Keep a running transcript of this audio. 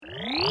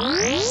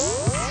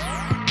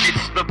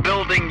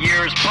Building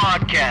Years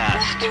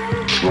podcast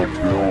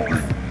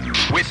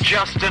with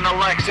Justin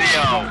Alexio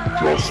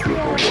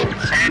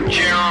and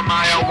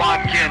Jeremiah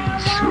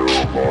Watkins.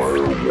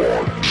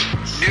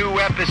 New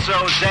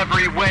episodes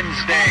every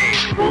Wednesday.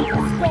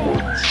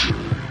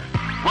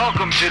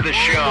 Welcome to the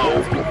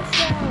show.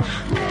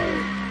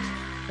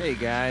 Hey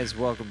guys,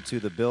 welcome to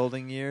the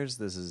Building Years.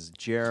 This is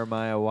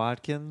Jeremiah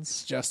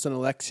Watkins. Justin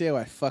Alexio.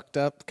 I fucked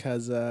up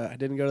because I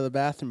didn't go to the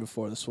bathroom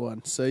before this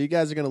one. So you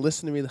guys are going to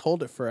listen to me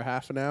hold it for a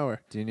half an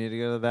hour. Do you need to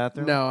go to the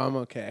bathroom? No, I'm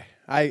okay.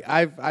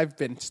 I've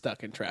been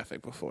stuck in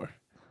traffic before.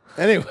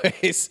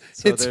 Anyways.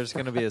 So there's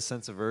going to be a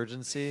sense of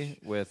urgency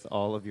with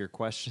all of your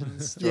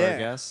questions to our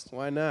guest.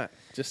 Why not?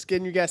 Just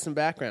getting you guys some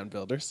background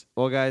builders.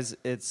 Well, guys,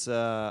 it's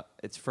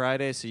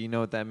Friday, so you know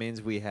what that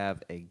means. We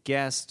have a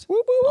guest Woo,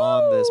 woo, woo.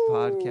 on this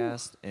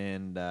podcast,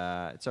 and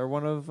it's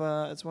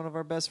one of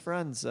our best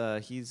friends.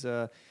 He's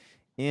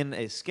in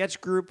a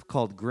sketch group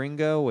called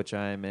Gringo, which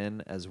I'm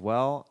in as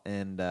well,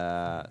 and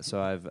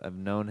so I've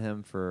known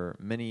him for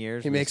many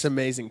years. He makes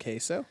amazing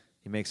queso.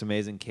 He makes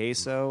amazing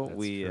queso.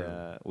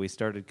 That's We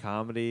started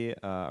comedy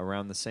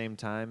around the same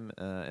time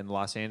in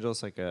Los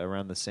Angeles,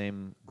 around the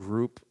same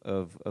group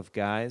of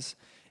guys,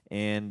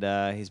 and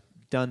he's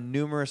done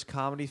numerous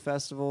comedy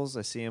festivals.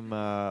 I see him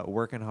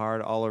working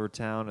hard all over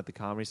town at the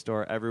Comedy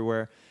Store,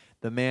 everywhere.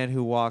 The man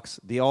who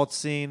walks the alt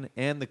scene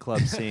and the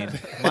club scene,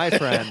 my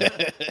friend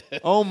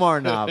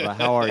Omar Nava.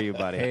 How are you,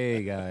 buddy?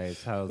 Hey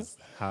guys,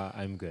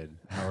 I'm good.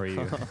 How are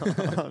you?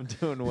 I'm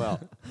doing well.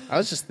 I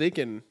was just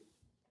thinking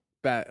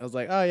I was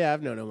like, oh yeah,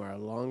 I've known Omar a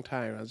long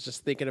time. I was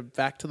just thinking of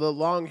back to the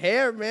long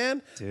hair,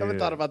 man. I haven't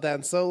thought about that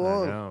in so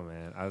long. I know,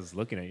 man. I was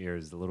looking at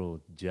yours, a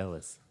little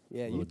jealous.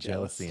 Yeah, a little you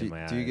jealous. jealousy in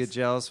my eyes. Do you get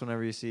jealous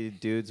whenever you see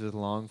dudes with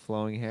long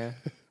flowing hair?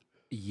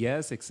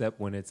 Yes, except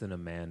when it's in a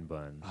man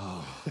bun.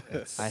 Oh,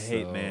 I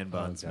hate man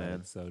buns, man.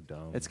 It's so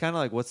dumb. It's kind of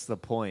like, what's the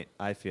point?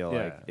 I feel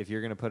like if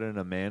you're gonna put it in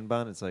a man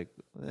bun, it's like,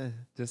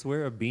 just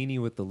wear a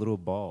beanie with the little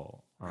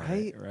ball on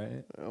it,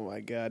 right? Oh my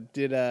god.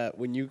 Did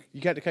when you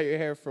got to cut your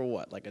hair for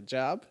what? Like a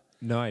job?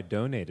 No, I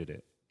donated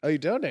it. Oh, you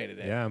donated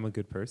it. Yeah, I'm a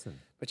good person.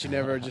 But you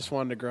never just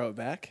wanted to grow it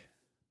back?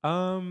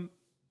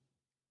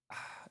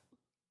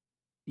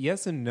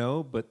 Yes and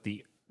no, but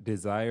the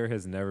desire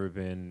has never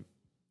been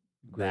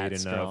great That enough.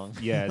 strong.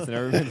 Yeah, it's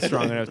never been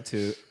strong enough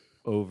to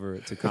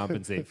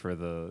compensate for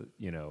the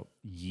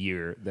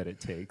year that it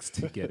takes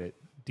to get it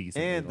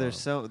decent. And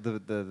there's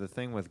the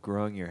thing with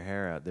growing your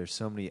hair out. There's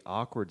so many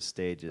awkward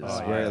stages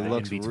where yeah, it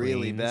looks in-betweens.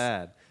 really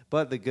bad.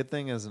 But the good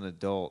thing as an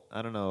adult,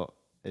 I don't know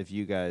if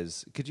you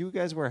guys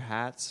wear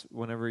hats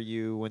whenever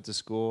you went to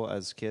school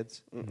as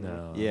kids?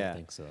 No, I Yeah. don't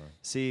think so.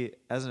 See,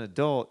 as an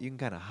adult, you can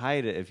kind of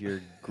hide it if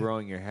you're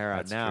growing your hair out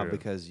That's now true.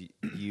 because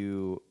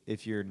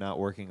if you're not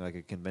working like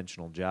a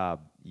conventional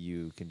job,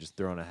 you can just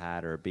throw on a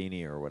hat or a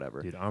beanie or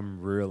whatever. Dude,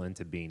 I'm real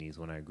into beanies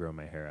when I grow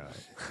my hair out.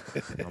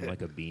 I'm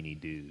like a beanie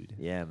dude.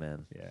 Yeah,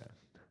 man. Yeah.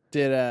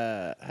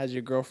 Has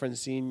your girlfriend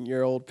seen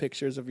your old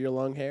pictures of your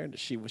long hair?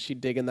 Was she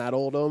digging that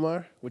old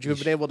Omar? Would you have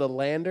been able to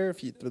land her if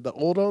the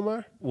old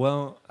Omar?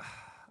 Well,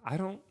 I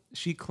don't.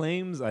 She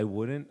claims I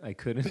wouldn't. I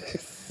couldn't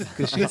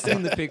because she's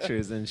seen the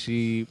pictures and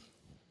she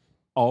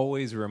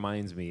always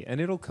reminds me, and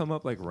it'll come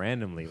up like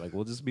randomly. Like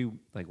we'll just be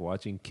like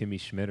watching Kimmy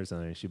Schmidt or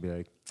something, and she'll be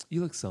like,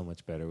 "You look so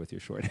much better with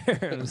your short hair."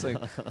 And I'm just like,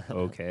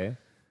 okay.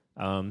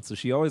 So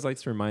she always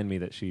likes to remind me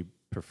that she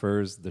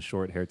prefers the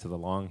short hair to the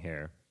long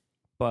hair,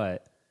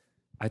 but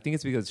I think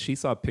it's because she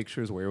saw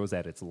pictures where it was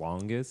at its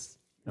longest,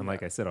 and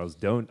like I said, I was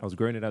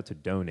growing it out to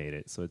donate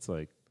it, so it's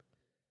like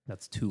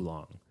that's too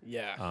long.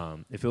 Yeah.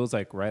 If it was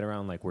like right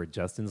around like where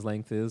Justin's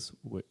length is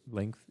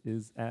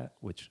at,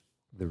 which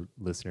the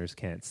listeners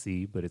can't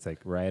see, but it's like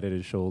right at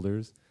his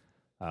shoulders.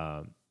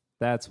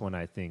 That's when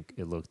I think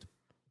it looked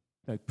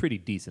like pretty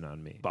decent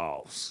on me.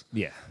 Balls.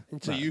 Yeah.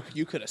 And so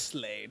you could have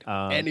slayed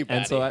And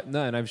anybody. so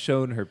and I've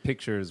shown her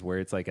pictures where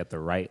it's like at the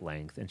right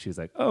length, and she's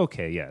like, oh,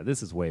 "Okay, yeah,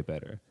 this is way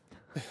better."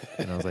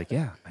 And I was like,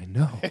 "Yeah, I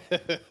know."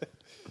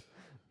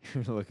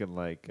 You're looking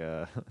like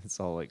it's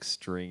all like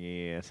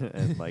stringy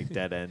and like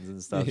dead ends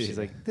and stuff. She's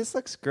like, "This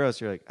looks gross."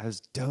 You're like, "I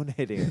was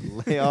donating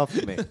it. Lay off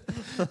me."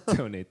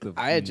 Donate the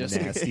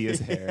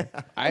nastiest hair.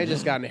 I had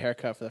just gotten a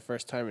haircut for the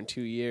first time in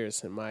 2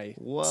 years, and my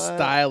What?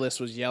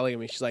 stylist was yelling at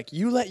me. She's like,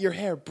 "You let your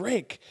hair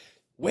break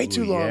way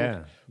too long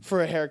yeah.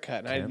 for a haircut."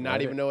 And I did Can't not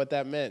let even it. know what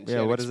that meant. She Yeah,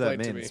 had to what does that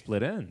explain to mean? me.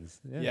 Split ends.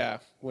 Yeah,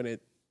 when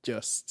it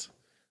just,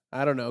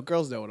 I don't know.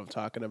 Girls know what I'm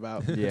talking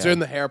about. Yeah. It's in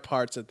the hair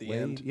parts at the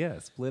end. Yeah,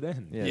 split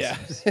ends. Yeah. Yeah.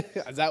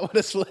 Is that what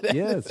a split end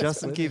Yes. is?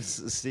 Justin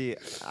keeps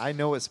I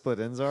know what split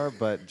ends are,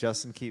 but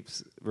Justin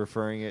keeps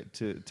referring it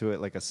to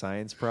it like a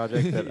science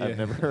project that I've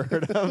never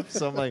heard of.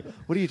 So I'm like,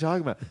 what are you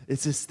talking about?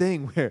 It's this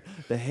thing where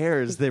the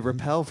hairs they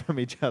repel from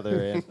each other.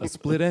 And A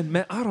split end,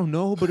 man. I don't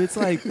know, but it's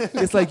like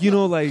like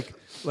the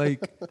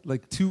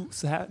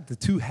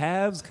two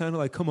halves kind of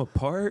like come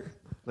apart.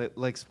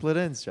 like split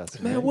ends,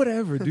 Justin. Man, right?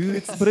 whatever,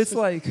 dude. But it's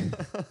like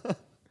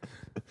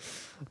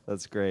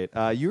That's great.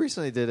 You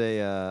recently did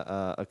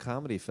a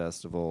comedy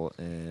festival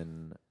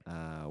in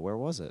where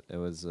was it? It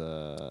was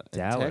in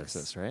Dallas,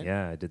 Texas, right?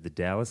 Yeah, I did the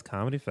Dallas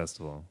Comedy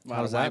Festival. A lot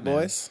How's of white that, man?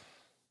 boys.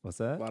 What's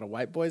A that? lot of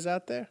white boys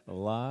out there. A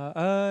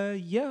lot.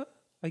 Yeah,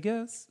 I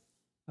guess.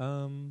 I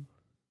don't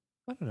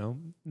know.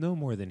 No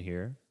more than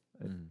here.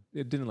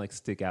 It didn't like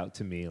stick out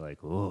to me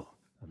like, oh,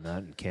 I'm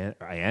not in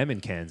I am in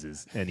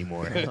Kansas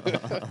anymore.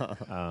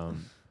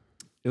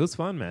 It was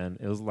fun, man.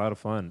 It was a lot of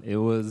fun. It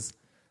was,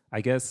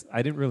 I guess,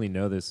 I didn't really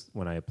know this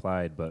when I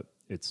applied, but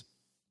it's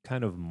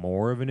kind of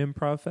more of an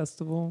improv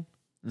festival.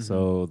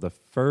 So the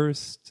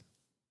first,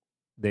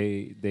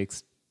 they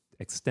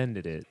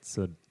extended it.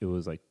 So it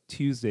was like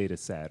Tuesday to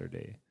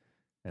Saturday.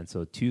 And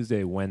so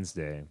Tuesday,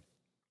 Wednesday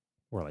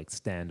were like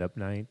stand-up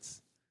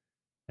nights.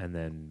 And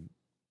then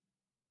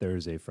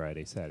Thursday,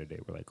 Friday, Saturday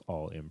were like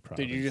all improv.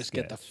 Did you and just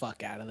get the sketch.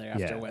 fuck out of there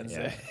after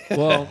Wednesday? Yeah.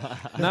 Well,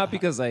 not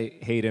because I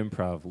hate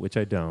improv, which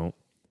I don't.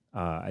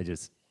 I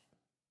just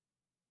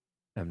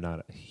am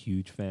not a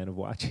huge fan of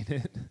watching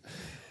it.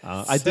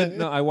 I did.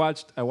 No, I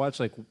watched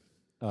like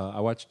I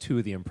watched 2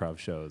 of the improv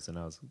shows, and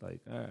I was like,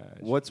 all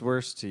right. What's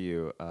worse to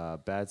you,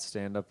 bad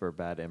stand-up or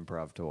bad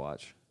improv to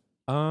watch?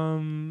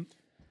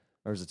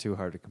 Or is it too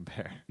hard to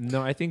compare?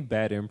 No, I think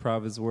bad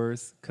improv is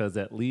worse because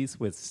at least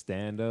with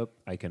stand-up,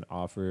 I can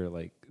offer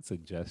like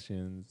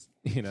suggestions,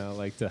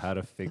 like to how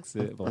to fix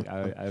it. But like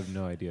I have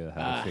no idea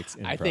how to fix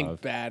improv. I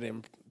think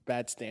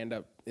bad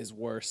stand-up is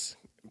worse.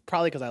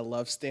 Probably because I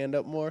love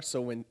stand-up more. So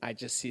when I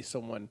just see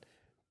someone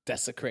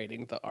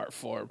desecrating the art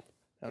form,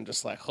 I'm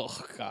just like, oh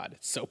God,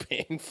 it's so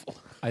painful.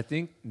 I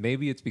think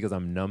maybe it's because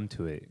I'm numb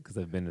to it because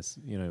I've been to,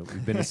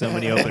 we've been to so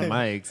many open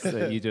mics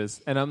that you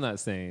just, and I'm not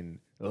saying,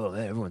 oh,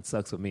 everyone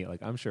sucks with me.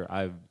 Like I'm sure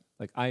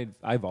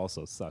I've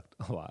also sucked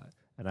a lot,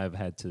 and I've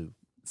had to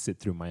sit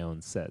through my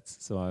own sets.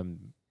 So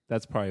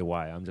that's probably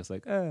why I'm just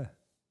like,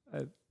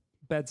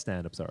 bad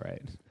stand-up's all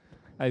right.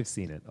 I've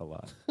seen it a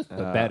lot,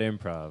 but bad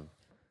improv.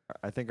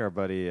 I think our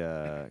buddy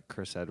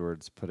Chris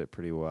Edwards put it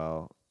pretty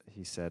well.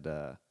 He said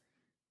that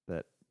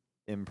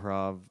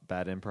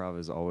bad improv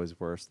is always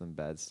worse than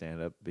bad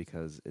stand-up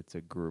because it's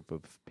a group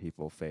of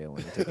people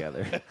failing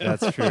together.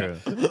 That's true.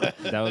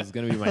 That was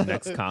going to be my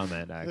next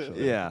comment,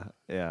 actually. Yeah.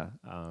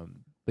 But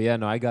yeah,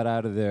 no, I got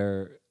out of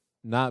there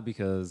not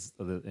because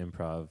of the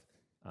improv,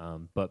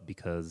 but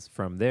because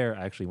from there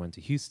I actually went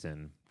to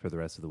Houston for the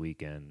rest of the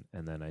weekend,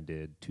 and then I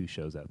did 2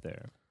 shows out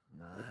there.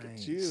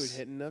 Nice. Dude,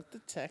 hitting up the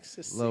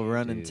Texas Low scene.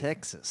 run in Dude.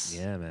 Texas.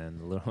 Yeah,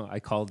 man. I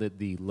called it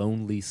the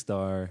Lonely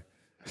Star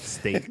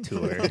State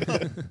Tour.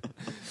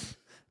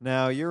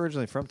 Now, you're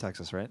originally from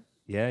Texas, right?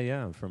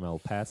 Yeah. I'm from El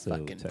Paso,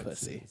 Fucking Texas.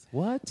 pussy.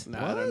 What? No,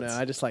 I don't know.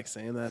 I just like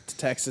saying that to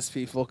Texas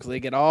people because they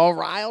get all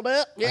riled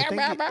up. I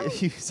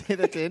think you say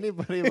that to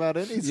anybody about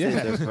any state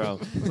they're from.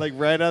 Like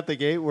right out the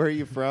gate, where are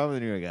you from?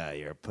 And you're like,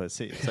 you're a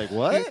pussy. It's like,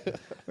 what?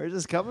 Where's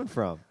this coming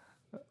from?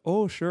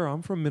 Oh, sure.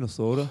 I'm from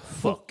Minnesota.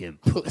 Fucking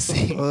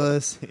pussy.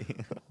 Pussy.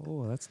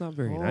 Oh, that's not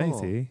very nice,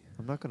 eh?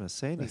 I'm not going to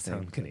say I anything.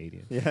 sound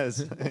Canadian.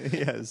 Yes.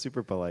 Yeah,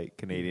 super polite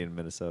Canadian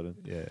Minnesotan.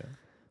 Yeah.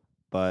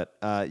 But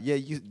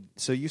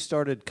you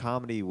started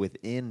comedy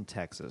within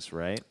Texas,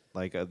 right?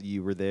 Like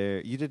you were there.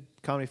 You did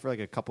comedy for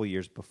like a couple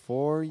years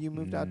before you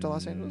moved out to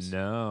Los Angeles.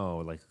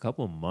 No, like a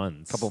couple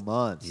months. Couple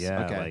months.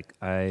 Yeah, Okay.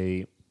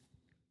 like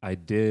I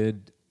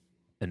did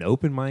an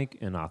open mic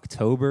in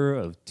October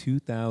of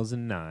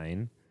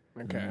 2009,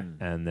 Okay.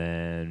 and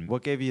then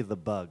What gave you the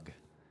bug?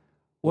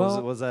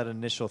 Well- was that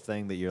initial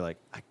thing that you're like,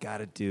 I got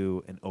to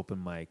do an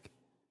open mic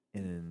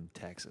in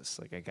Texas?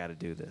 Like, I got to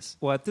do this.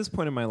 Well, at this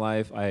point in my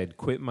life, I had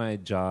quit my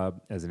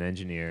job as an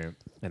engineer,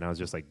 and I was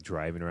just like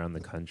driving around the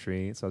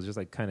country. So I was just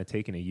like kind of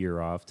taking a year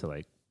off to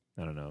like,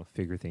 I don't know,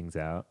 figure things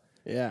out.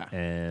 Yeah.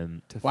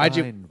 And To Why'd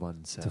you- find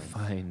oneself. to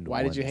find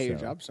Why did you hate your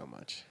oneself. job so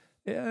much?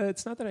 Yeah,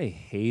 it's not that I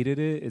hated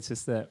it. It's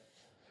just that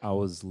I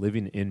was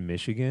living in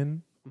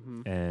Michigan,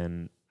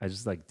 and I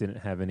just like didn't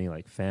have any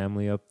like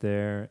family up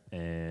there,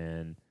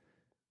 and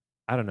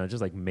I don't know,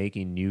 just like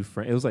making new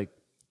friends. It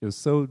was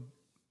so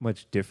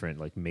much different,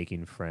 like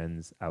making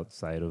friends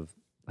outside of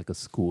like a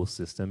school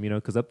system,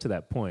 because up to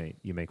that point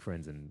you make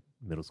friends in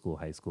middle school,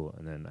 high school,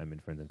 and then I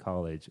made friends in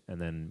college,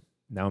 and then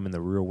now I'm in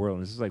the real world,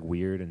 and it's just like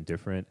weird and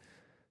different.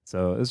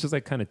 So it was just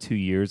like kind of 2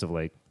 years of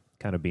like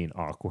kind of being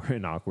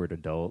an awkward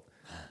adult.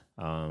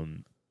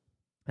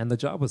 And the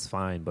job was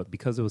fine, but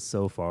because it was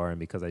so far and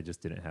because I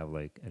just didn't have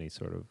like any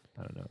sort of,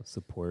 I don't know,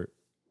 support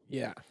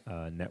Yeah.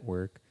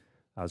 network,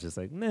 I was just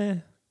like, nah,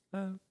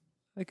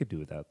 I could do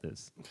without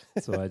this.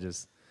 So I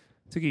just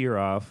took a year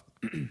off.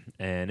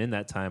 And in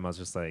that time, I was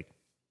just like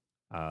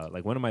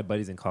one of my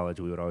buddies in college,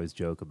 we would always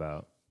joke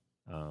about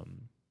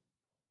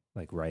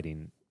like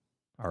writing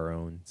our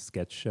own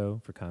sketch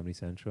show for Comedy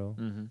Central.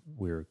 Mm-hmm.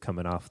 We were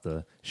coming off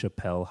the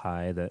Chappelle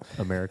high that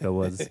America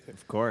was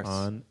Of course.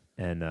 on.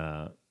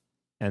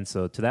 And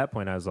so to that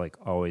point, I was like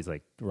always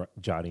like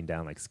jotting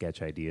down like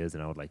sketch ideas,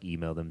 and I would like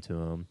email them to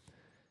him.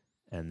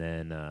 And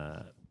then,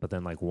 but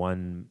then like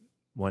one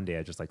day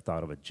I just like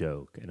thought of a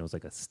joke, and it was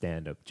like a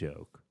stand-up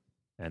joke.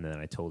 And then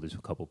I told it to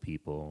a couple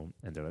people,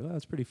 and they're like, "Oh,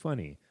 that's pretty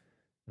funny."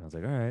 And I was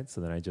like, "All right."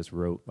 So then I just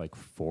wrote like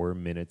 4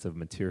 minutes of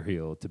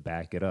material to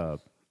back it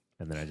up,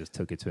 and then I just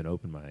took it to an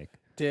open mic.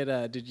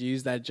 Did you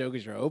use that joke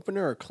as your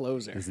opener or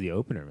closer? This is the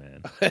opener,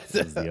 man. This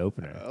is the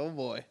opener. Oh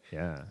boy.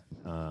 Yeah,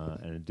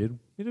 and it did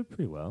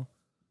pretty well.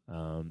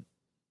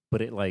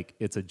 But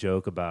it's a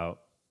joke about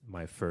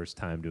my first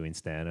time doing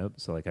stand up,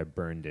 so like I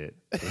burned it.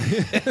 You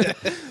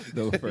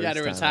had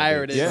to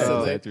retire it. Yeah.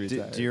 So,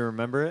 Do you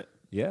remember it?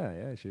 Yeah,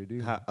 I sure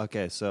do.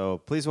 Okay, so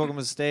please welcome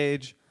to the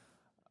stage.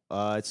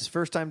 It's his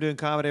first time doing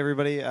comedy,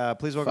 everybody.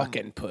 Please welcome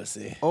fucking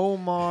pussy.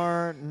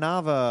 Omar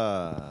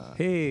Nava.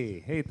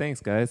 Hey, thanks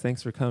guys.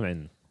 Thanks for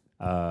coming.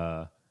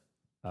 I'm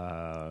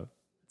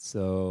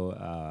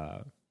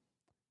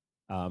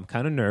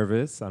kind of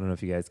nervous. I don't know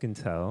if you guys can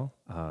tell.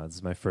 This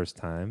is my first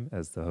time,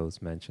 as the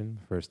host mentioned,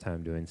 first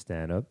time doing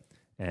stand up,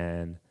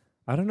 and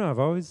I don't know. I've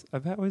always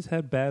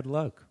had bad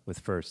luck with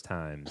first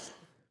times.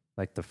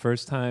 Like the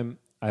first time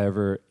I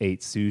ever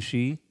ate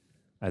sushi,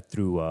 I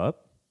threw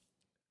up,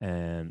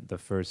 and the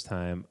first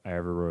time I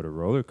ever rode a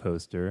roller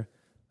coaster,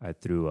 I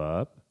threw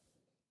up,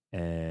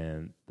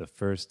 and the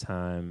first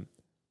time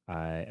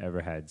I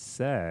ever had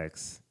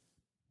sex,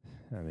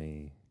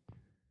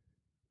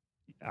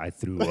 I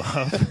threw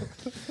up.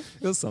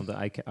 It was something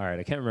I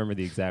can't remember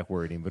the exact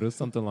wording, but it was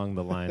something along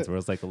the lines where it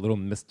was like a little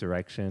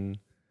misdirection.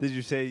 Did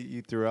you say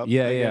you threw up?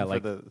 Yeah. again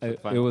Like for the it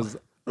final- was.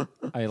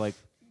 I like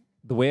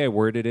the way I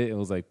worded it. It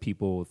was like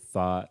people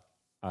thought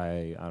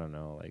I don't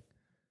know,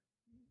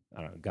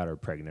 got her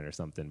pregnant or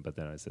something. But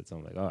then I said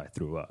something like, "Oh, I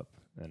threw up."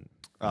 And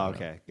Oh,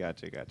 okay,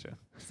 gotcha.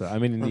 So I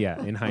mean,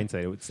 yeah, in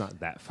hindsight, it's not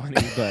that funny,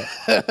 but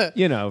for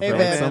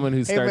man. someone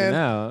who's Hey, starting man.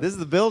 out, This is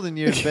the building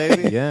years,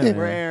 baby. Yeah,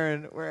 we're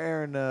man.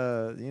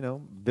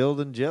 airing,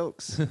 building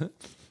jokes.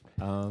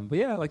 but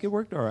yeah, like it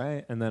worked all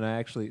right. And then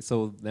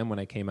then when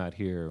I came out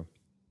here,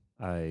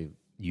 I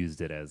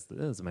used it as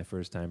this is my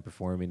first time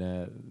performing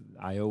at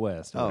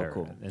iOS. Or Oh, whatever,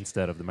 cool.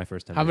 Instead of my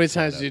first time. How doing many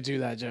times stand-up. did you do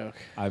that joke?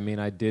 I mean,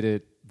 I did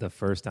it the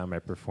first time I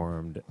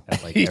performed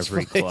at like Each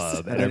every place.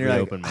 club, at And then every you're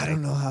like, open mic. I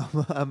don't know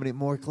how many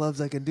more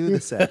clubs I can do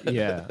this at.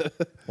 Yeah.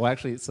 Well,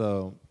 actually,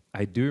 so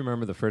I do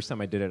remember the first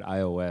time I did it at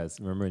iOS.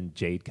 Remember when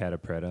Jade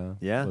Catapretta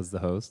was the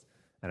host?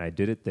 And I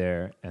did it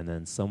there, and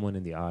then someone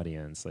in the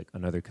audience, like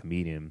another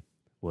comedian,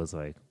 was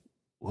like,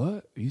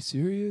 "What? Are you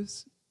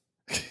serious?"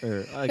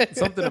 Or like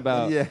something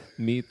about Yeah.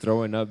 me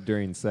throwing up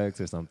during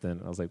sex or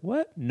something. I was like,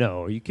 "What?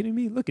 No, are you kidding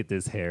me? Look at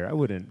this hair. I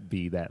wouldn't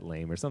be that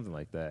lame," or something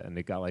like that. And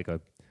it got I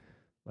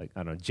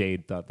don't know,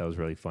 Jade thought that was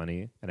really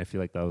funny, and I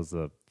feel like that was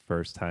the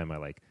first time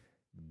I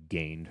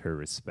gained her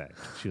respect.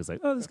 She was like,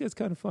 "Oh, this guy's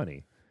kind of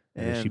funny,"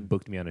 and then she And-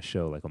 booked me on a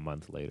show like a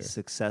month later.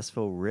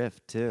 Successful riff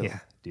too. Yeah,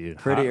 dude,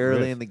 Pretty hot early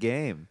riff. in the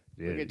game.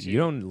 Dude, at you you.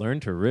 don't learn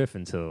to riff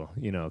until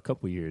a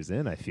couple years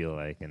in. I feel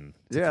like, and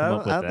to Yeah, come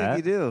up with I don't that,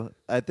 think you do.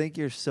 I think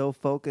you're so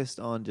focused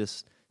on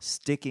just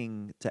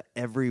sticking to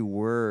every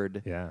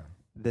word yeah,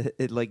 that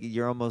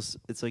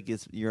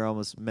you're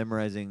almost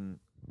memorizing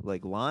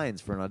like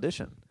lines for an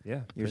audition.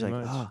 yeah, You're just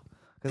pretty like, much.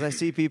 because I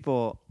see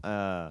people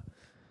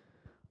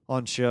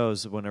on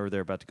shows whenever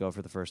they're about to go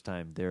for the first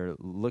time,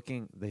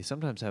 they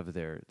sometimes have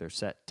their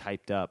set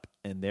typed up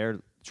and they're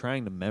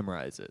trying to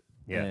memorize it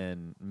Yeah.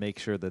 and make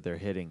sure that they're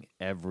hitting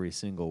every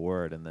single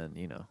word. And then,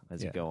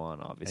 as you Yeah. go on,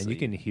 obviously. And you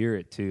can hear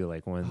it too,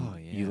 like when Oh,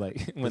 you yeah.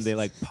 when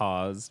they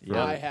pause. For,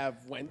 I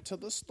have went to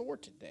the store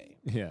today.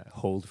 yeah,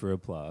 hold for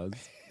applause.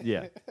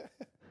 Yeah.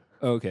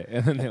 Okay,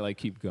 and then they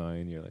keep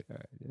going. You're like, all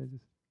right, yeah,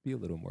 just be a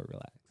little more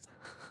relaxed.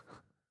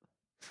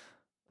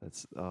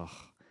 That's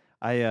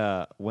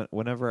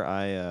whenever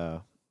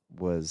I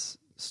was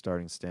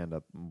starting stand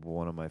up,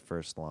 one of my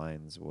first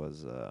lines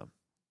was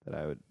that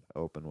I would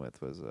open with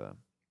was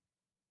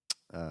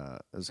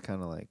it was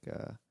kind of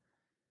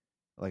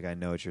like I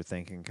know what you're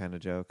thinking kind of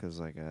joke. It was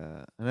like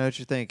I know what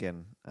you're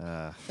thinking.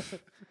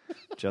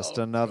 Just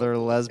another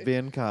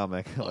lesbian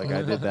comic. Like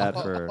I did that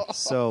for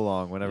so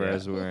long. Whenever I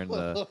was wearing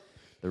the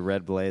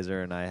red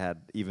blazer and I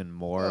had even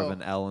more of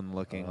an Ellen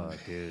looking Oh,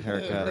 dude,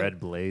 haircut. red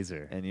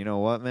blazer. And you know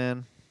what,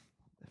 man?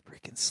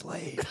 Freaking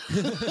slave.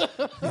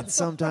 And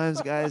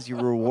sometimes, guys,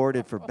 you're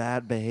rewarded for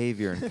bad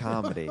behavior in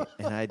comedy.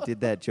 And I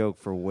did that joke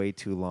for way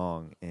too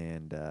long,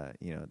 and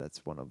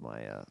that's one of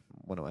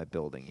my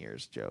building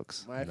years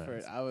jokes. My Nice.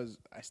 first,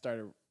 I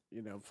started,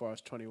 before I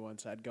was 21,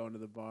 so I'd go into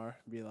the bar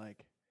and be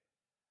like,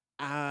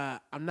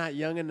 I'm not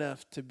young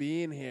enough to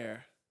be in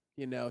here,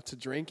 to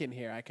drink in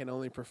here. I can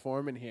only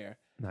perform in here.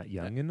 Not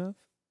young enough.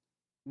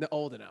 No,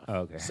 old enough. Oh,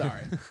 okay.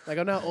 Sorry.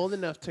 I'm not old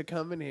enough to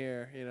come in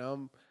here,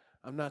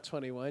 I'm not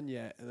 21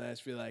 yet. And I'd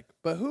just be like,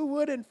 but who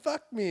wouldn't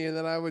fuck me? And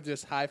then I would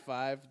just high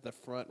five the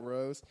front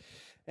rows.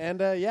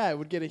 And I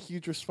would get a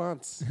huge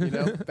response,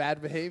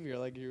 bad behavior,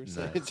 like you were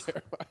saying, Nice.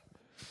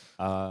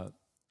 Jeremiah.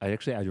 I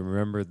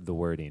remember the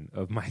wording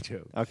of my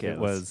joke. Okay, it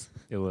was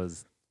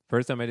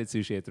first time I did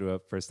sushi, I threw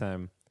up. First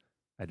time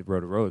I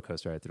rode a roller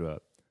coaster, I threw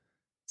up.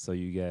 So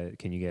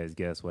can you guys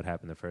guess what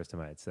happened the first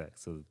time I had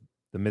sex? So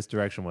the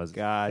misdirection was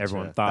Gotcha.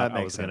 everyone thought That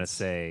I makes was going to sense.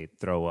 say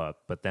throw up,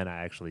 but then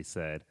I actually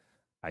said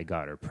I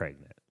got her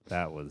pregnant.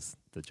 That was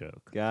the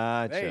joke.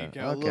 Gotcha. There you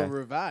go, a Okay. little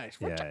revised.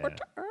 Yeah.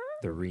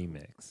 The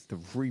remix. The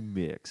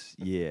remix,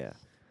 yeah.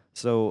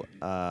 So,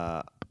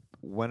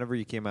 whenever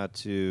you came out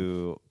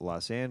to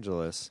Los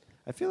Angeles,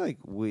 I feel like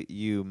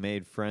you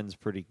made friends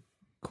pretty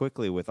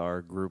quickly with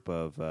our group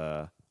of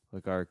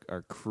like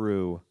our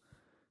crew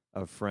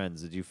of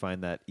friends. Did you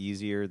find that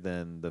easier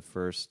than that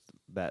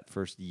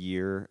first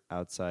year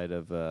outside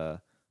of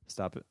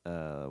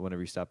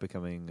whenever you stop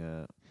becoming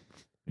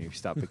when you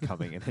stop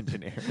becoming an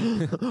engineer?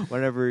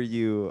 Whenever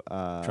you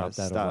Dropped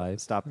out of life.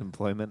 stopped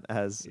employment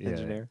as Yeah.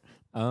 engineer?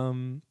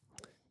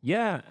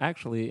 Yeah,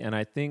 actually, and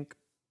I think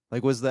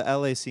Like, was the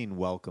LA scene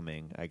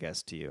welcoming, I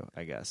guess, to you,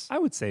 I guess? I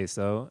would say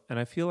so, and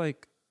I feel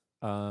like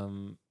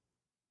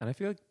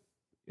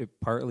it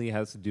partly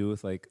has to do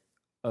with like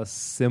a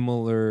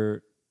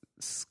similar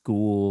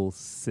school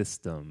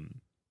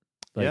system.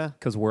 Like, Yeah.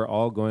 because we're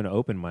all going to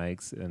open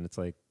mics, and it's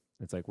like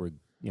we're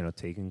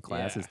taking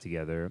classes Yeah.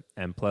 together,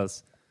 and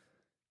plus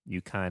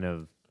you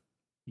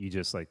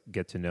just like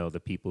get to know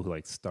the people who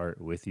like start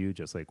with you,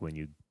 just like when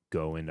you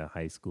go into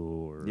high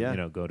school or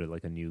go to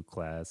like a new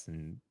class,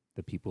 and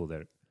the people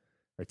that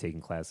are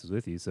taking classes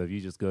with you. So if you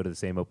just go to the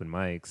same open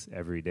mics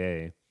every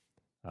day,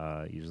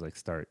 you just like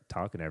start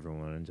talking to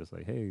everyone and just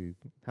like, hey,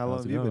 How long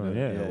how's have it you been going?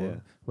 doing it? Yeah, Yeah.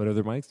 What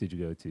other mics did you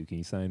go to? Can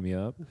you sign me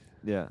up?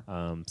 Yeah.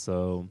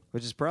 So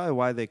Which is probably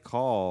why they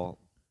call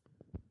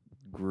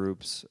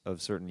groups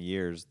of certain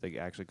years, they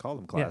actually call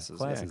them classes.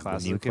 classes. Yeah, The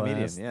classes new of comedian.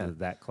 class, Yeah.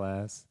 that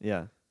class.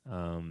 Yeah.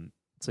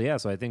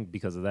 So I think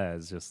because of that,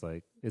 it's just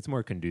like it's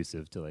more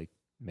conducive to like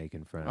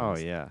making friends. Oh,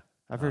 yeah.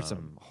 I've heard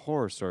some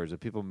horror stories of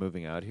people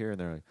moving out here and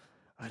they're like,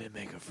 I didn't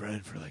make a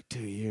friend for like 2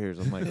 years.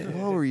 I'm like,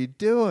 what were you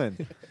doing?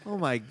 Oh,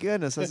 my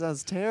goodness. That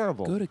sounds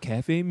terrible. Go to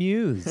Cafe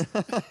Muse.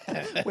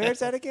 Where's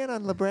that again?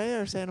 On La Brea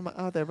or Santa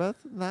Monica? Oh, they're both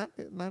not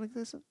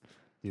existent?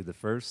 Dude, the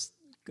first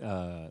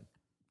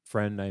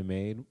friend I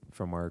made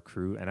from our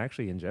crew, and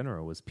actually in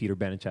general, was Peter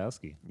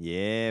Banichowski.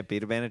 Yeah,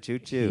 Peter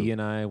Banichuchu. He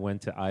and I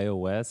went to IO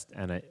West,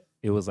 and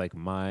it was like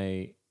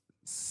my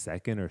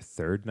second or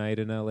third night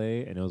in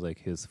LA, and it was like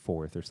his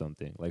fourth or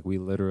something. Like we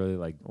literally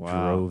like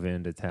Wow. drove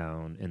into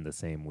town in the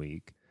same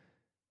week.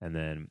 And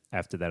then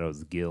after that, it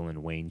was Gil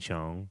and Wayne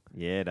Chong.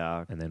 Yeah,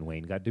 dog. And then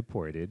Wayne got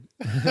deported.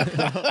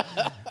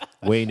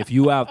 Wayne, if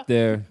you out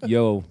there,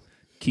 yo,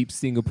 keep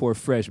Singapore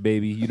fresh,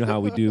 baby. You know how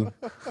we do.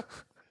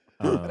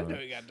 I know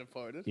he got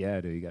deported. Yeah,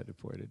 dude, he got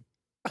deported.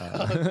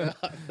 God,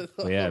 that's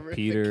But yeah, horrific.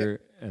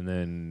 Peter, and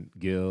then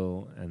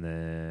Gil, and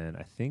then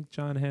I think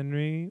John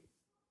Henry,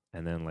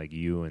 and then like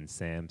you and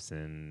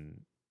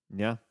Samson,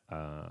 Yeah.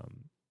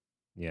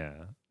 yeah,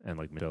 and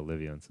like Michelle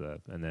Olivia and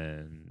stuff, and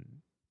then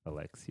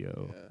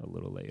Alexio Yeah. a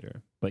little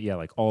later. But yeah,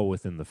 like all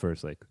within the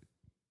first like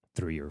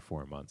 3 or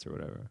 4 months or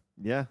whatever.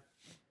 Yeah.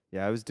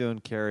 Yeah, I was doing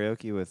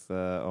karaoke with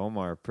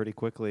Omar pretty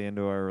quickly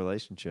into our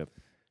relationship.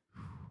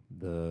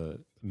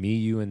 Me,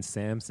 you, and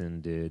Samson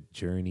did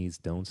Journey's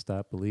 "Don't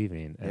Stop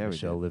Believing" at Yeah, we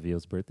Michelle did.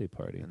 Olivio's birthday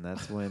party. And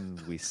that's when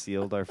we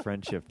sealed our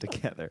friendship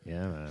together.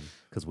 Yeah, man,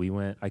 because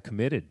I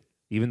committed.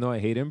 Even though I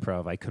hate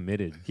improv, I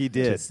committed. He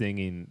did. to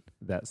singing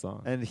that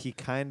song. And he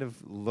kind of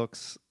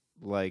looks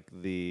like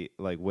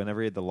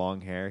whenever he had the long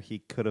hair, he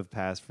could have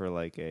passed for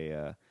like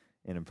an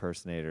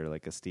impersonator,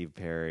 like a Steve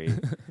Perry,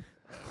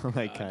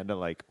 like kind of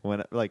like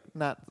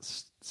not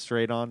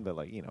straight on, but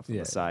like from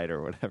Yeah. the side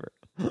or whatever.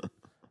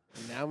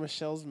 Now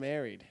Michelle's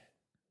married.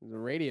 The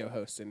radio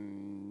host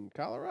in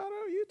Colorado,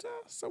 Utah,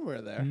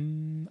 somewhere there.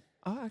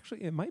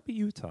 Actually, it might be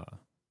Utah.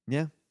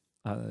 Yeah.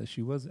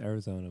 She was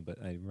Arizona, but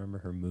I remember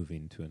her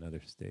moving to another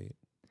state.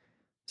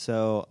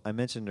 So I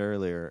mentioned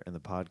earlier in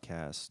the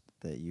podcast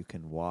that you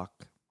can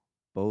walk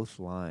both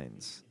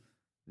lines,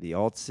 the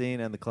alt scene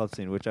and the club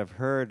scene, which I've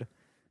heard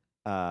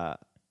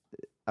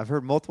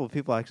multiple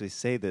people actually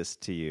say this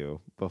to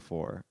you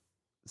before.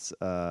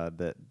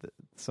 That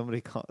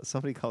somebody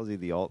calls you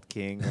the alt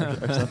king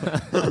or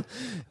something.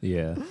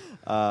 Yeah.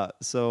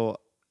 So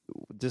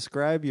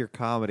describe your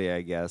comedy,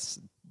 I guess.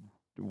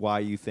 Why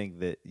you think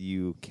that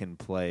you can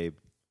play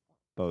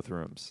both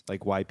rooms?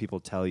 Like why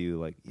people tell you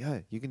like, yeah,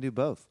 you can do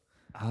both.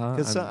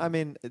 Because I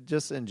mean,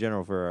 just in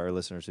general for our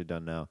listeners who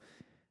don't know,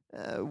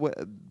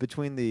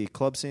 between the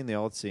club scene, the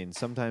alt scene,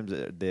 sometimes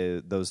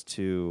those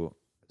two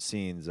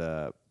scenes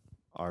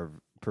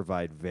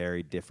provide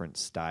very different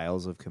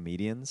styles of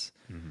comedians.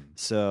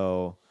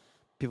 So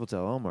people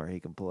tell Omar he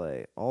can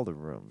play all the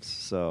rooms.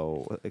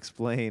 So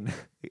explain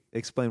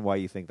why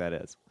you think that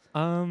is.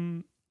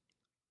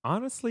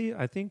 Honestly,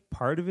 I think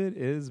part of it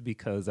is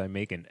because I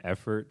make an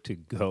effort to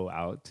go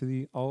out to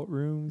the alt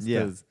rooms.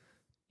 Yeah. 'Cause,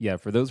 yeah,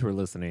 for those who are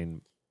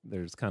listening,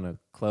 there's kind of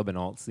club and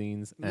alt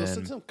scenes,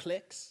 Listen to some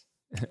clicks.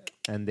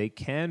 and they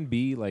can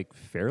be like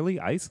fairly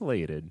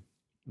isolated.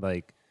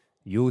 Like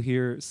you'll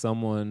hear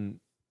someone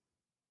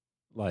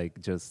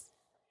like just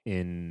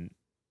in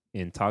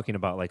talking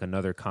about like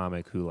another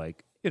comic who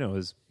like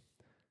is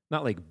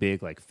not like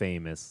big, like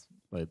famous,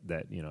 like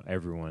that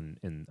everyone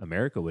in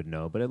America would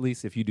know, but at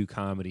least if you do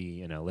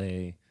comedy in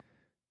LA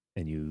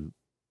and you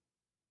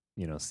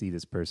see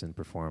this person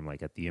perform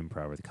like at the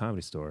Improv or the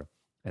Comedy Store,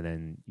 and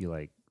then you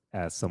like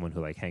ask someone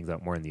who like hangs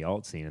out more in the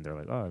alt scene and they're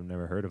like, oh, I've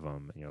never heard of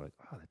them, and you're like,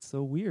 oh, that's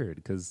so weird,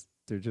 because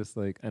they're just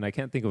like, and I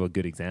can't think of a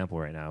good example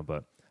right now,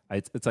 but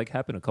it's like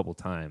happened a couple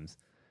times.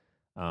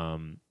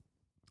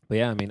 But But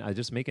yeah, I mean, I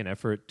just make an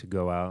effort to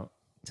go out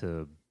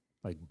to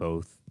like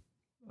both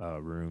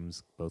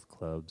rooms, both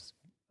clubs,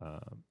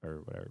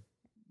 or whatever,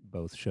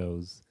 both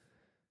shows,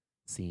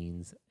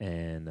 scenes,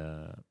 and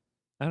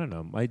I don't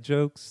know. My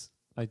jokes,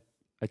 I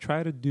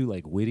try to do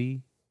like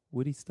witty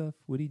stuff,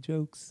 witty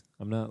jokes.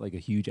 I'm not like a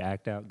huge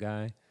act out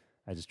guy.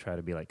 I just try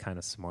to be like kind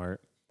of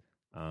smart,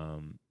 but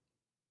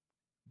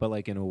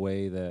like in a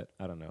way that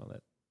I don't know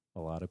that a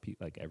lot of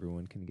people, like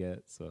everyone, can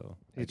get. So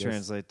You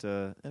translate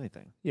to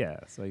anything. Yeah,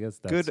 so I guess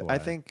that's Good. why. I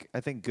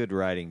think good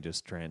writing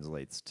just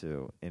translates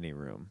to any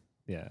room.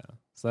 Yeah,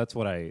 so that's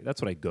what I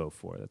go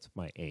for. That's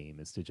my aim,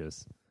 is to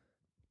just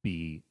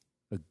be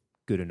a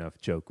good enough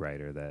joke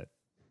writer that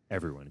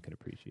everyone can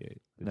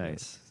appreciate. the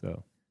Nice. joke.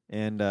 So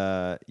And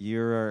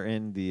you are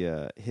in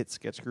the hit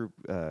sketch group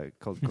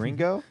called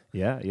Gringo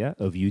yeah,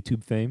 of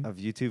YouTube fame. of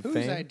YouTube Whose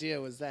fame.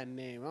 idea was that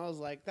name? I was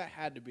like, that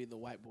had to be the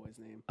white boy's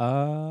name.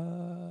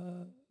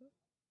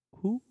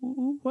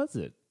 Who was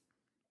it?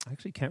 I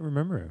actually can't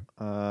remember.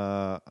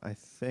 I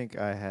think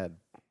I had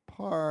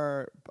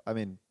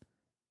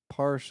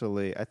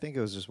partially. I think it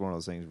was just one of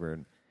those things where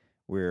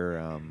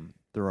we're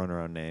throwing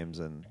around names,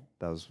 and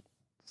that was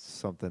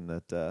something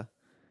that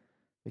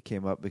it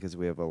came up because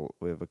we have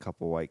a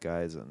couple white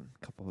guys and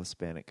a couple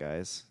Hispanic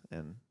guys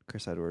and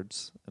Chris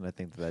Edwards, and I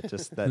think that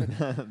just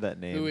that that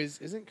name. Who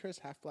isn't Chris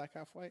half black,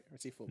 half white? Or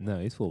is he full black? No,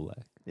 he's full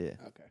black. Yeah,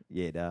 Okay.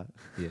 yeah, duh.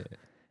 Yeah.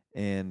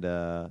 And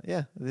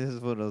yeah, this is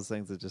one of those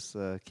things that just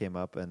came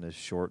up and is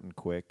short and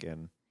quick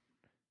and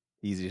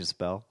easy to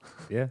spell.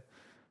 Yeah.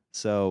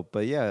 So,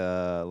 but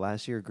yeah,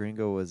 last year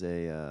Gringo was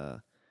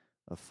a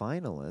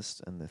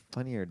finalist in the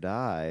Funny or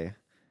Die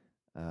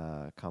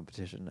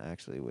competition,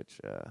 actually, which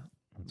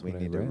That's we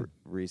what I need to read.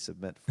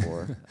 resubmit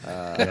for.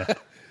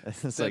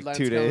 It's like Deadline's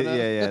 2 days. coming up.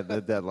 Yeah,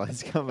 the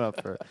deadline's coming up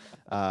for.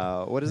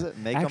 What is it?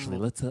 Make 'em- Actually,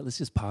 let's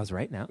just pause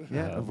right now.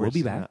 Yeah, we'll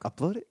be back.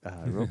 Upload it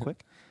real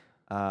quick.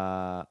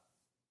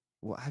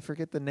 Well, I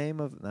forget the name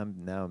of.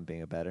 Now I'm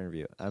being a bad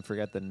interview. I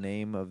forgot the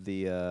name of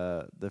the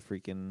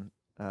freaking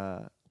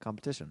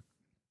competition.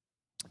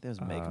 I think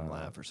it was Make 'em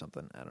Laugh or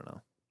something. I don't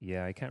know.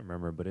 Yeah, I can't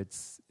remember, but it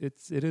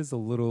is a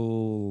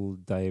little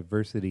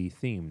diversity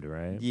themed,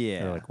 right?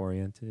 Yeah. Or like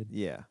oriented.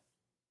 Yeah.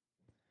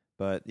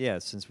 But yeah,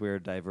 since we're a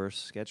diverse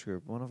sketch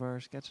group, one of our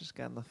sketches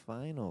got in the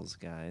finals,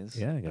 guys.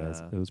 Yeah, guys,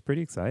 it was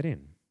pretty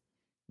exciting.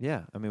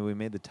 Yeah, I mean, we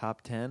made the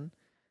top 10.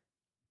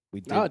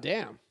 We did. Oh,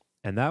 damn.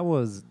 And that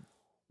was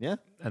Yeah.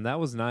 and that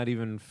was not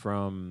even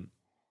from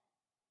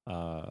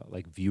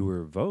like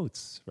viewer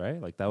votes, right?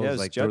 Like that was it was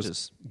like there was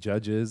judges.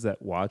 judges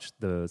that watched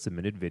the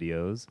submitted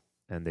videos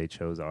and they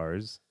chose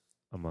ours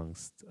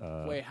amongst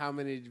Wait, how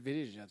many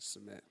videos did you have to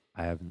submit?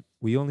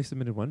 we only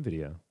submitted one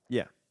video.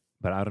 Yeah.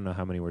 But I don't know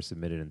how many were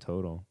submitted in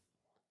total.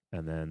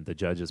 And then the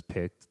judges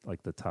picked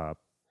like the top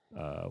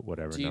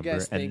whatever Do you number,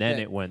 guys think and then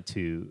that- it went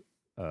to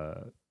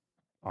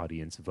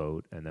audience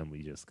vote, and then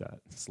we just got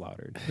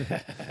slaughtered.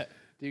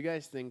 Do you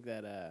guys think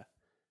that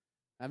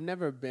I've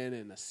never been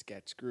in a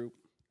sketch group,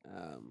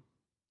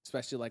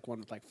 especially like one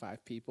with like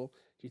 5 people.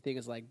 Do you think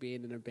it's like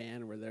being in a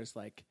band where there's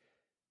like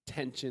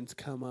tensions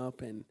come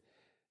up and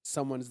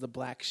someone's the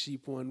black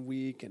sheep one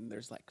week and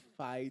there's like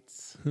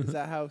fights? Is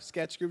that how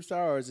sketch groups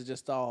are, or is it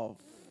just all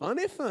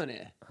funny?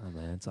 Oh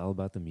man, it's all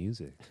about the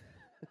music.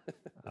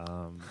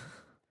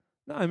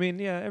 No, I mean,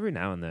 yeah, every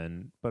now and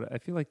then, but I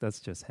feel like that's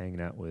just hanging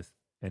out with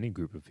any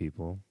group of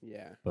people.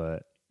 Yeah.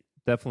 But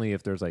definitely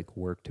if there's like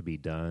work to be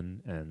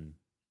done and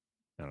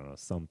I don't know,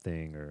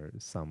 something or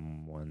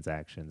someone's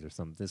actions or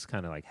something, this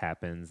kind of like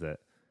happens that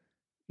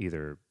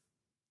either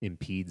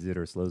impedes it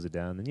or slows it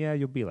down, then yeah,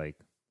 you'll be like,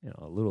 you know,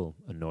 a little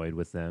annoyed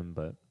with them,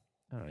 but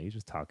I don't know, you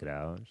just talk it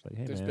out. It's like,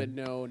 hey, There's man.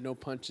 been no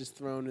punches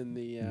thrown in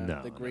the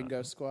No,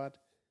 Gringo squad.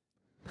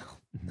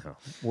 No,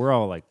 we're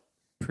all like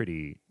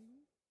pretty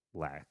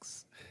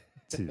lax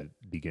to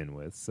begin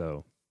with.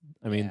 So,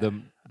 I mean, Yeah,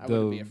 I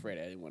wouldn't be afraid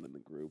of anyone in the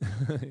group.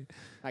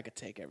 I could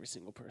take every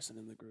single person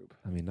in the group.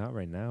 I mean, not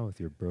right now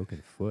with your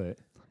broken foot.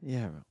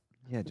 Yeah,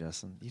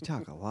 Justin. You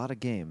talk a lot of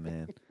game,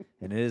 man.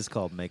 And it is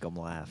called Make 'em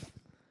Laugh.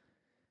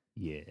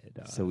 Yeah,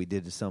 dog. So we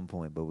did at some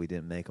point, but we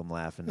didn't make them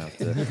laugh enough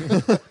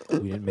to.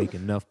 we didn't make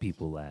enough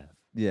people laugh.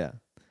 Yeah.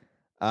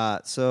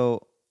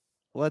 So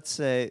let's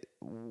say,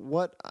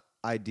 what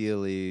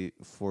ideally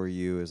for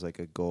you is like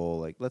a goal,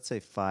 like let's say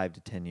 5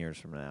 to 10 years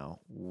from now,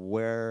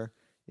 where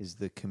is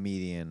the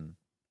comedian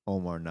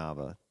Omar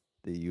Nava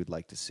that you'd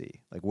like to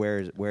see? Like where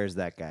is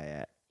that guy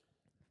at?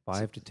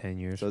 5 to 10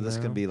 years So from this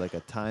now? can be like a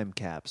time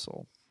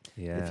capsule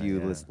yeah, if you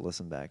yeah.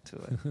 listen back to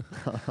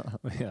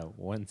it. Yeah,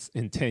 once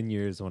in 10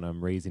 years when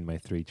I'm raising my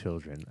 3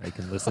 children, I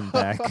can listen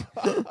back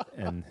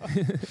and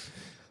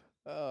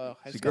Oh,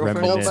 I just your got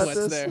girlfriend cold know about sweats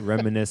this? there.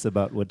 reminisce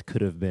about what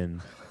could have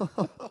been.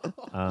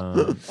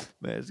 Man,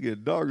 it's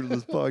getting darker in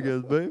this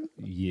podcast, baby.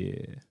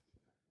 Yeah,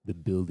 the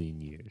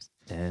building years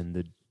and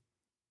the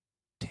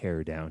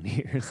tear down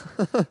years.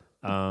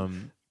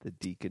 The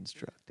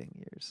deconstructing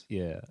years.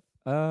 Yeah.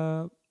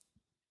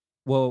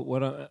 Well,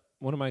 one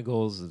of my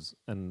goals is,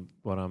 and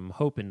what I'm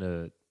hoping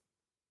to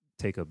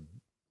take a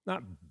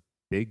not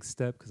big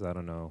step because I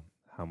don't know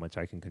how much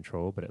I can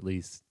control, but at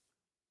least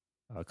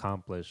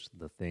accomplish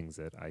the things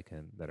that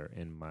are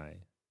in my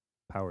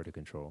power to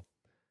control,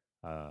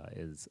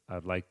 is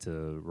I'd like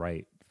to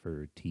write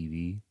for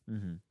TV.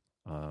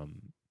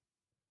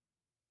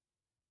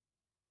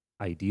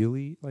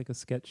 Ideally, like a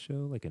sketch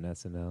show, like an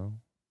SNL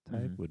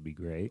type would be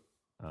great.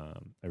 I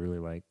really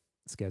like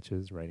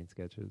sketches, writing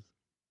sketches.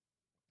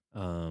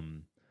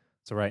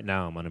 So right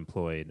now I'm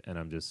unemployed, and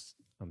I'm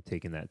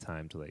taking that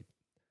time to like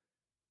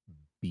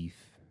beef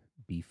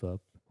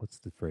up. What's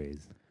the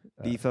phrase?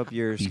 Beef up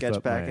your beef sketch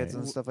up my- packets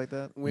and stuff like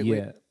that.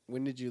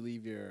 When did you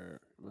leave your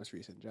most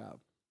recent job?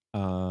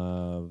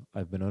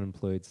 I've been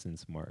unemployed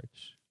since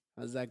March.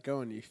 How's that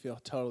going? You feel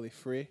totally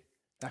free?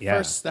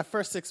 Yeah. That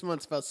first 6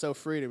 months felt so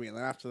free to me, and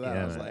then after that,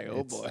 I was man, like,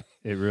 oh boy.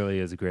 It really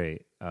is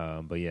great.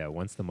 But yeah,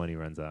 once the money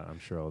runs out, I'm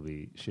sure I'll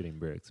be shitting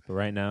bricks. But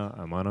right now,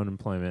 I'm on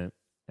unemployment,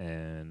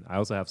 and I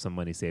also have some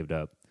money saved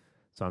up.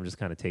 So I'm just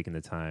kind of taking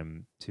the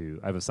time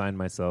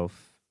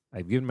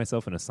I've given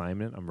myself an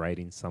assignment. I'm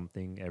writing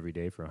something every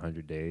day for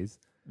 100 days.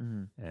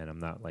 And I'm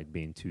not like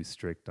being too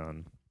strict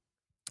on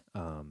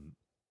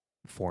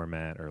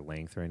format or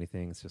length or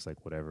anything. It's just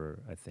like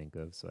whatever I think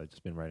of. So I've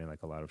just been writing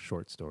like a lot of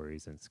short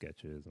stories and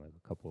sketches and like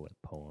a couple like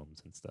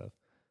poems and stuff.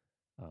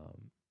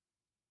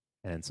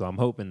 And so I'm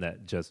hoping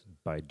that just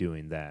by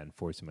doing that and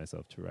forcing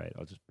myself to write,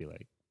 I'll just be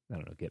like, I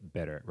don't know, get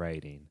better at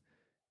writing.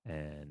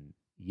 And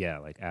yeah,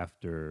 like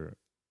after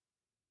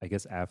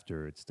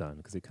it's done,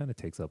 because it kind of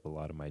takes up a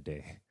lot of my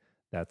day,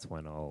 that's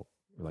when I'll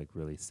like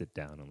really sit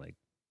down and like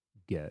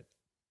get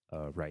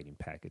a writing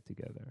packet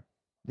together.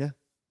 Yeah.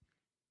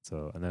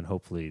 So, and then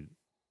hopefully,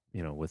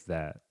 with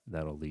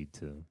that'll lead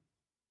to,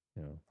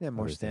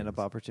 more other stand-up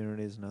things.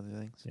 opportunities and other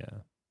things. Yeah.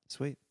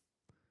 Sweet.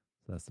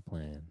 So that's the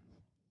plan.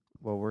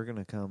 Well, we're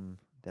gonna come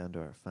down to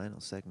our final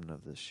segment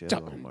of this show,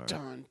 Dun, Omar.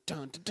 dun,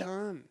 dun, dun,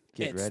 dun.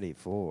 Get It's ready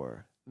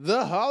for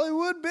the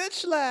Hollywood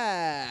Bitch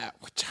Lab.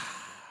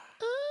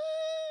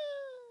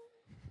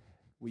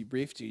 We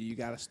briefed you. You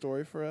got a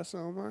story for us,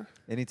 Omar?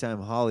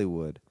 anytime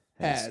Hollywood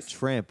has Has.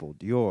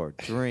 trampled your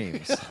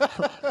dreams.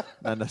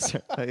 Not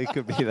necessarily. It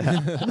could be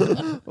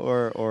that,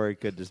 or it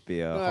could just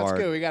be a No, that's hard.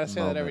 good. We got to say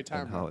that moment every in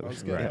time. Bro. That Hollywood.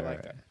 was good. I Right,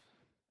 like right.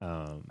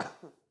 that.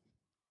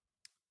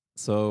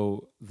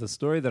 So the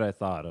story that I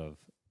thought of,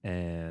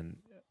 and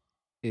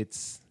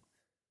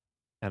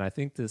I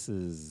think this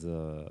is, I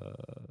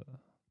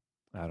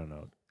don't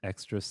know,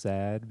 extra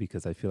sad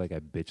because I feel like I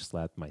bitch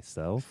slapped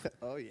myself.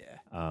 Oh,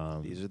 yeah.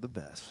 These are the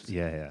best.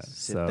 Yeah.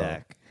 Sit So-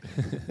 back.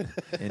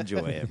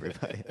 Enjoy,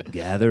 everybody.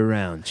 Gather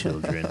around,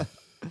 children.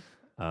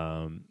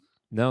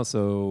 No, so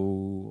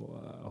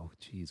oh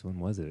geez, when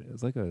was it? It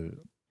was like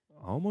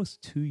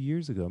almost 2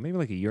 years ago, maybe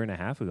like a year and a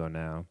half ago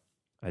now.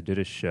 I did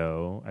a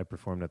show. I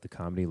performed at the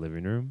Comedy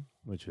Living Room,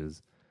 which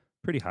is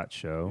a pretty hot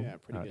show Yeah,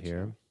 pretty out good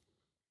here.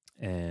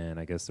 And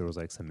I guess there was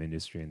like some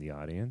industry in the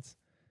audience.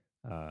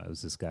 It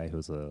was this guy who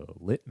was a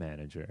literary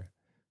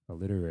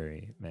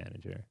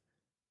manager.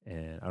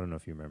 And I don't know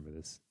if you remember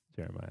this,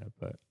 Jeremiah,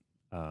 but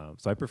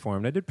so I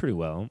performed. I did pretty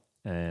well.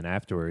 And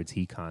afterwards,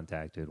 he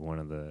contacted one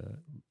of the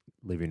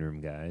living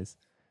room guys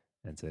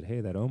and said,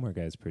 hey, that Omar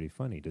guy's pretty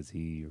funny. Does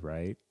he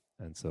write?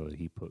 And so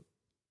he put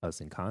us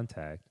in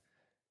contact.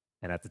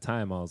 And at the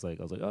time, I was like,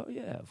 oh,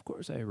 yeah, of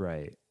course I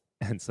write.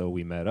 And so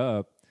we met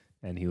up,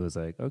 and he was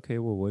like, okay,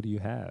 well, what do you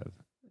have?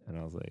 And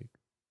I was like,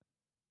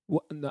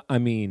 well, no, I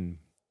mean,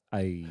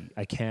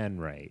 I can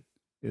write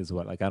is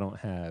what, like, I don't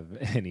have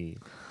any,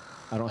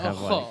 I don't have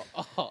like,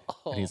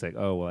 and he's like,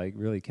 oh, well, I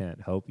really can't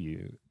help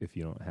you if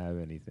you don't have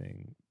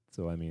anything.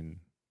 So, I mean,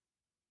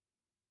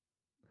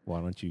 why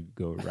don't you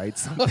go write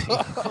something?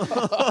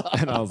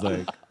 And I was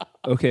like,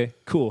 okay,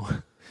 cool.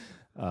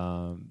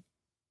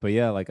 But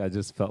yeah, like I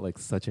just felt like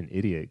such an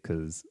idiot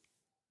because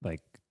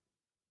like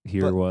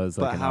here was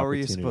like But an how are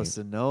you opportunity. supposed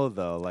to know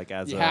though? Like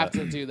as You a have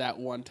to do that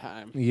one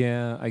time.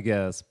 Yeah, I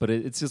guess. But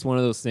it's just one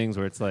of those things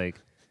where it's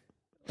like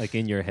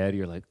in your head,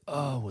 you're like,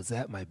 oh, was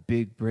that my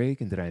big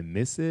break? And did I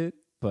miss it?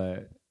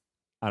 But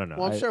I don't know.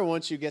 Well, I'm sure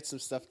once you get some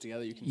stuff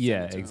together, you can send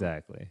Yeah, it to 'em.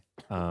 exactly.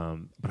 But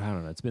I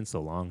don't know. It's been so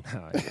long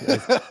now.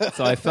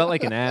 So I felt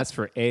like an ass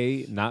for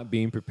not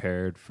being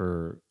prepared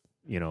for,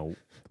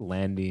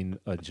 landing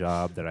a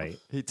job that I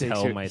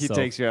tell myself.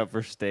 He takes you out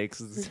for steaks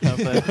and stuff.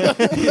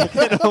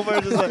 And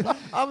Omar's just like,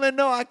 I mean,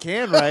 no, I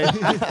can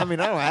write. I mean,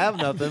 I don't have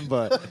nothing,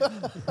 but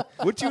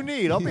what you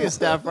need? I'll be a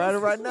staff writer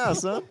right now,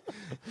 son.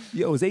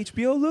 Yo, is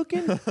HBO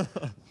looking?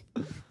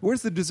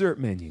 Where's the dessert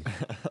menu?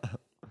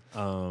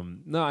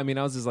 No, I mean,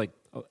 I was just like,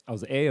 I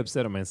was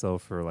upset at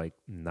myself for like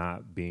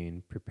not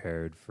being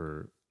prepared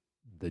for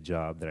the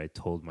job that I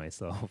told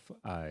myself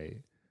I,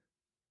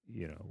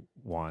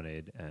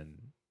 wanted and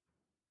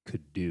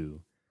could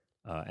do.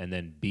 And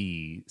then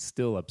B,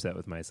 still upset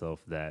with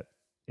myself that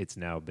it's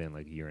now been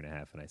like a year and a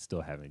half and I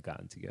still haven't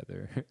gotten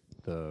together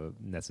the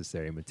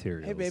necessary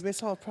materials. Hey, baby,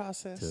 it's all a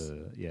process.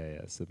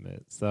 to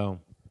submit. So,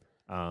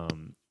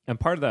 and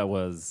part of that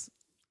was,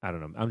 I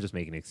don't know, I'm just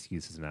making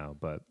excuses now,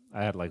 but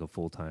I had like a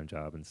full-time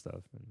job and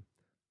stuff and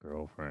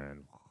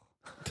girlfriend.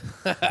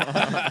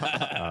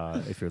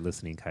 If you're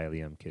listening,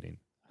 Kylie, I'm kidding.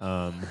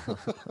 I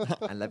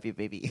love you,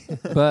 baby.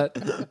 But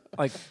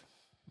like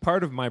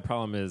part of my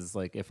problem is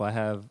like if I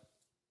have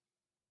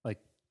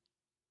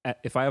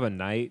a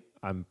night,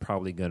 I'm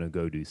probably gonna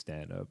go do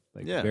stand up.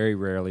 Like very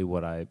rarely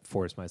would I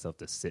force myself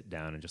to sit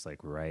down and just like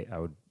write. I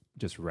would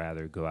just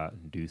rather go out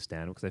and do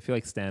stand up because I feel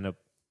like stand up,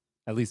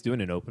 at least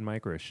doing an open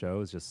mic or a show,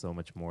 is just so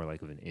much more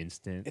like of an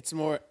instant. It's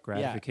more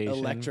gratification,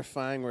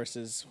 electrifying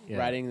versus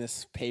writing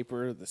this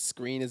paper. The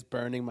screen is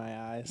burning my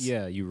eyes.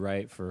 Yeah, you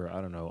write for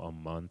I don't know a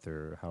month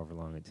or however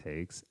long it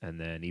takes, and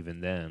then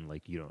even then,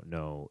 like you don't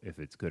know if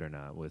it's good or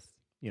not. With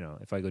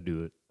if I go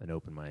do an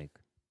open mic,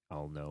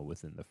 I'll know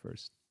within the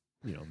first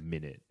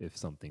minute if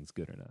something's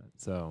good or not.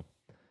 So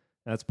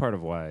that's part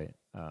of why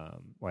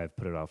I've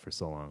put it off for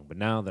so long. But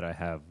now that I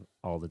have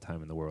all the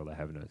time in the world, I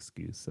have no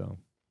excuse. So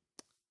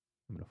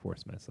I'm going to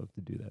force myself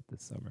to do that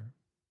this summer.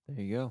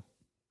 There you go.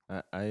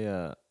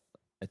 I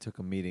took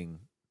a meeting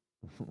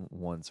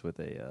once with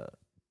a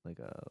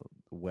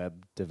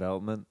web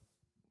development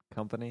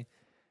company,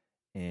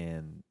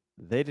 and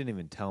they didn't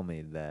even tell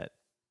me that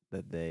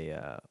they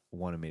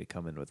wanted me to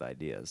come in with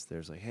ideas.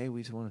 There's like, hey,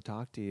 we just want to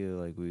talk to you.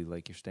 Like, we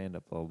like your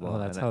stand-up, blah, blah, blah. Oh,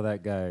 that's how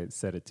that guy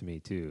said it to me,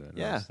 too.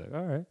 And I was like,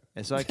 all right.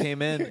 And so I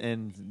came in,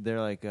 and they're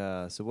like,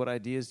 so what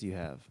ideas do you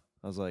have?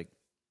 I was like,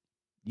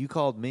 you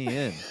called me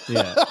in.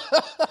 Yeah.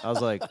 I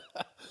was like,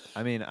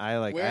 I mean, I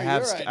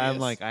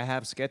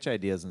have sketch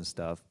ideas and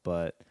stuff,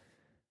 but,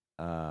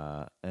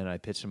 and I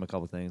pitched them a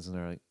couple things, and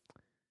they're like,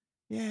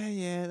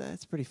 yeah,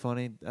 that's pretty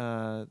funny.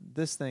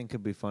 This thing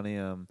could be funny.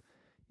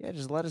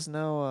 Just let us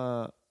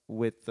know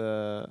with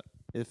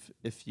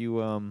if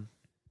you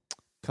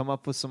come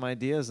up with some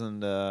ideas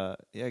and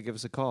give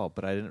us a call.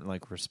 But I didn't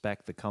like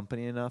respect the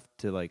company enough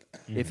to like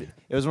if it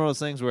was one of those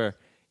things where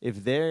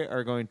if they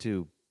are going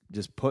to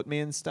just put me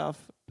in stuff,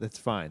 that's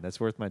fine. That's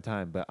worth my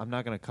time. But I'm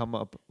not going to come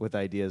up with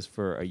ideas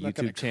for a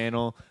YouTube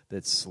channel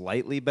that's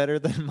slightly better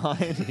than mine.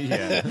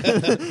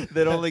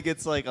 That only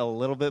gets like a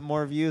little bit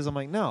more views. I'm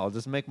like, no, I'll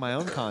just make my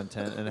own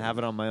content and have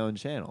it on my own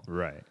channel.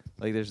 Right.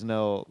 Like there's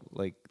no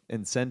like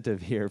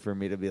incentive here for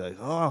me to be like,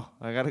 oh,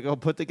 I got to go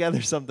put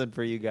together something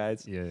for you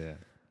guys. Yeah.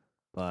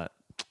 But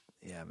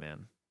yeah,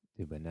 man.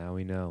 Dude, but now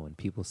we know when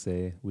people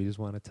say we just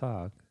want to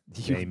talk,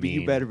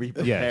 you better be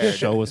prepared. Yeah,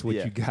 show us what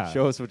you got.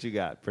 Show us what you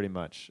got, pretty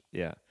much.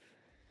 Yeah.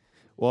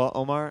 Well,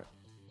 Omar,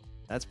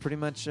 that's pretty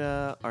much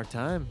our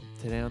time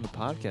today on the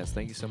podcast.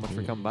 Thank you so much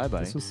for coming by,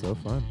 buddy. This was so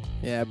fun.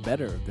 Yeah,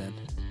 better have been.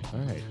 All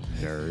right,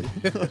 nerd.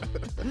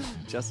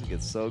 Justin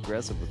gets so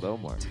aggressive with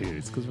Omar. Dude,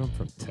 it's because I'm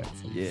from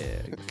Texas.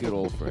 Yeah, good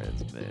old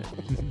friends, man.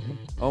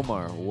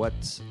 Omar,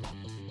 what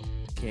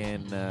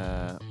can...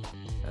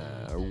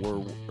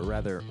 or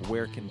rather,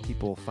 where can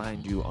people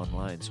find you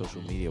online,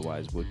 social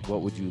media-wise?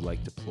 What would you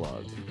like to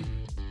plug?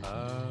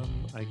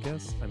 I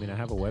guess, I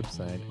have a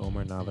website,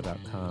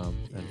 omarnava.com,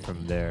 and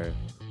from there,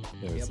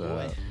 there's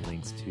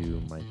links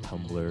to my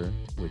Tumblr,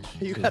 which...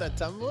 You got a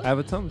Tumblr? I have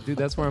a Tumblr. Dude,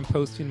 that's where I'm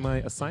posting my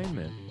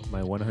assignment,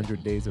 my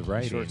 100 days of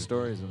writing. Short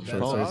stories and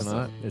That's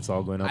awesome. It's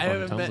all going up I on Tumblr.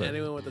 haven't met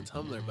anyone with a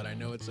Tumblr, but I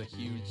know it's a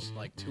huge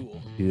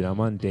tool. Dude, I'm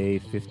on day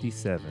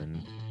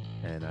 57.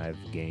 And I've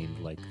gained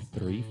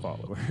 3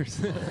 followers.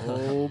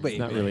 Oh, baby. It's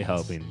not really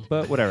helping.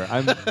 But whatever.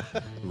 I'm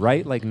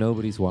right like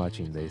nobody's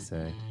watching, they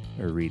say.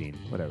 Or reading,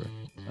 whatever.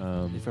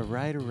 If a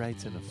rider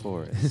writes in a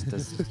forest,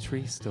 does the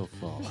tree still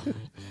fall?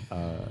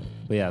 But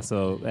yeah,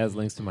 so it has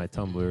links to my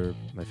Tumblr,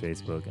 my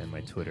Facebook, and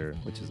my Twitter,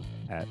 which is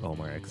at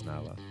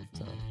OmarXNava.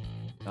 So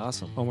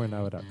awesome.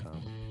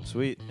 OmarNava.com.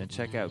 Sweet. And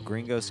check out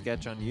Gringo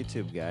Sketch on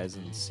YouTube, guys,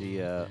 and see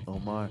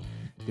Omar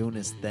doing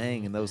his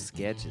thing in those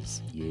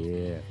sketches.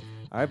 Yeah.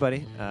 All right,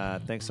 buddy.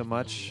 Thanks so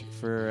much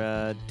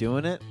for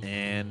doing it,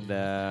 and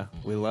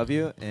we love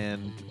you,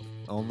 and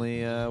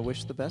only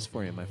wish the best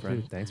for you, my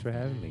friend. Dude, thanks for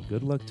having me.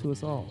 Good luck to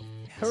us all.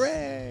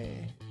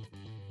 Hooray!